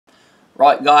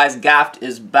Right guys, Gaffed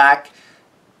is back.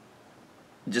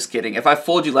 Just kidding. If I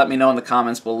fooled you, let me know in the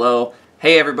comments below.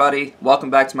 Hey everybody, welcome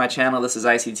back to my channel. This is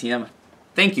ICTM.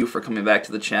 Thank you for coming back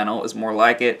to the channel, is more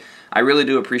like it. I really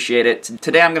do appreciate it.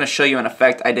 Today I'm going to show you an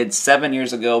effect I did 7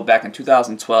 years ago, back in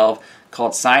 2012,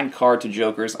 called Signed Card to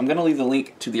Jokers. I'm going to leave the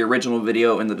link to the original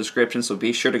video in the description, so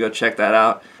be sure to go check that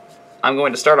out. I'm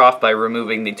going to start off by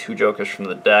removing the 2 jokers from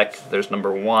the deck. There's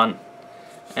number 1,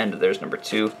 and there's number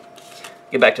 2.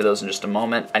 Get back to those in just a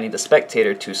moment. I need the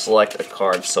spectator to select a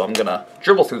card, so I'm going to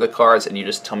dribble through the cards and you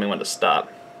just tell me when to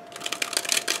stop.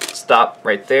 Stop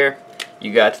right there.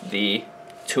 You got the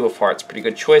 2 of Hearts. Pretty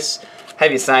good choice.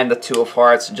 Have you signed the 2 of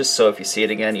Hearts, just so if you see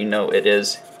it again, you know it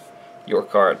is your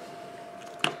card.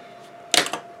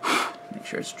 Make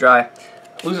sure it's dry.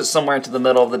 Lose it somewhere into the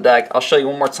middle of the deck. I'll show you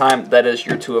one more time. That is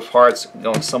your 2 of Hearts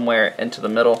going somewhere into the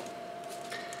middle.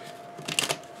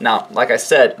 Now, like I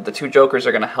said, the 2 jokers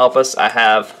are going to help us. I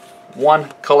have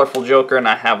 1 colorful joker and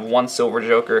I have 1 silver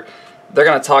joker. They're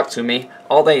going to talk to me.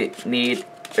 All they need,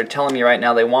 they're telling me right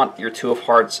now they want your 2 of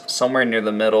Hearts somewhere near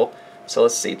the middle. So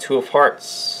let's see, 2 of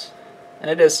Hearts,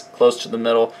 and it is close to the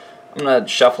middle. I'm going to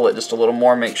shuffle it just a little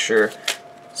more, make sure,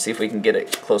 see if we can get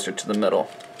it closer to the middle.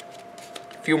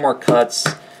 A few more cuts.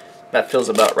 That feels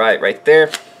about right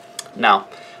there. Now,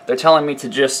 they're telling me to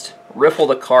just riffle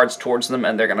the cards towards them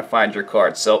and they're going to find your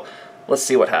cards. So let's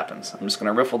see what happens. I'm just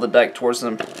going to riffle the deck towards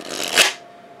them.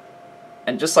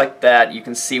 And just like that, you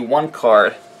can see 1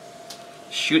 card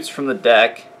shoots from the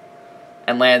deck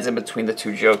and lands in between the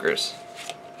 2 jokers.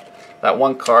 That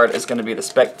 1 card is going to be the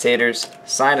Spectators,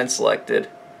 signed and selected,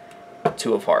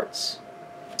 2 of Hearts.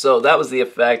 So that was the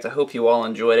effect. I hope you all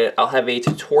enjoyed it. I'll have a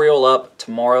tutorial up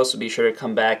tomorrow, so be sure to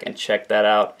come back and check that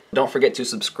out. Don't forget to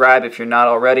subscribe if you're not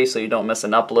already so you don't miss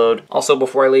an upload. Also,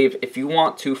 before I leave, if you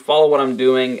want to follow what I'm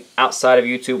doing outside of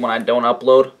YouTube when I don't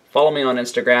upload, follow me on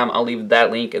Instagram. I'll leave that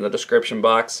link in the description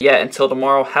box. Yeah, until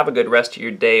tomorrow, have a good rest of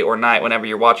your day or night whenever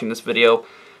you're watching this video,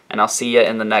 and I'll see you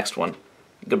in the next one.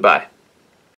 Goodbye.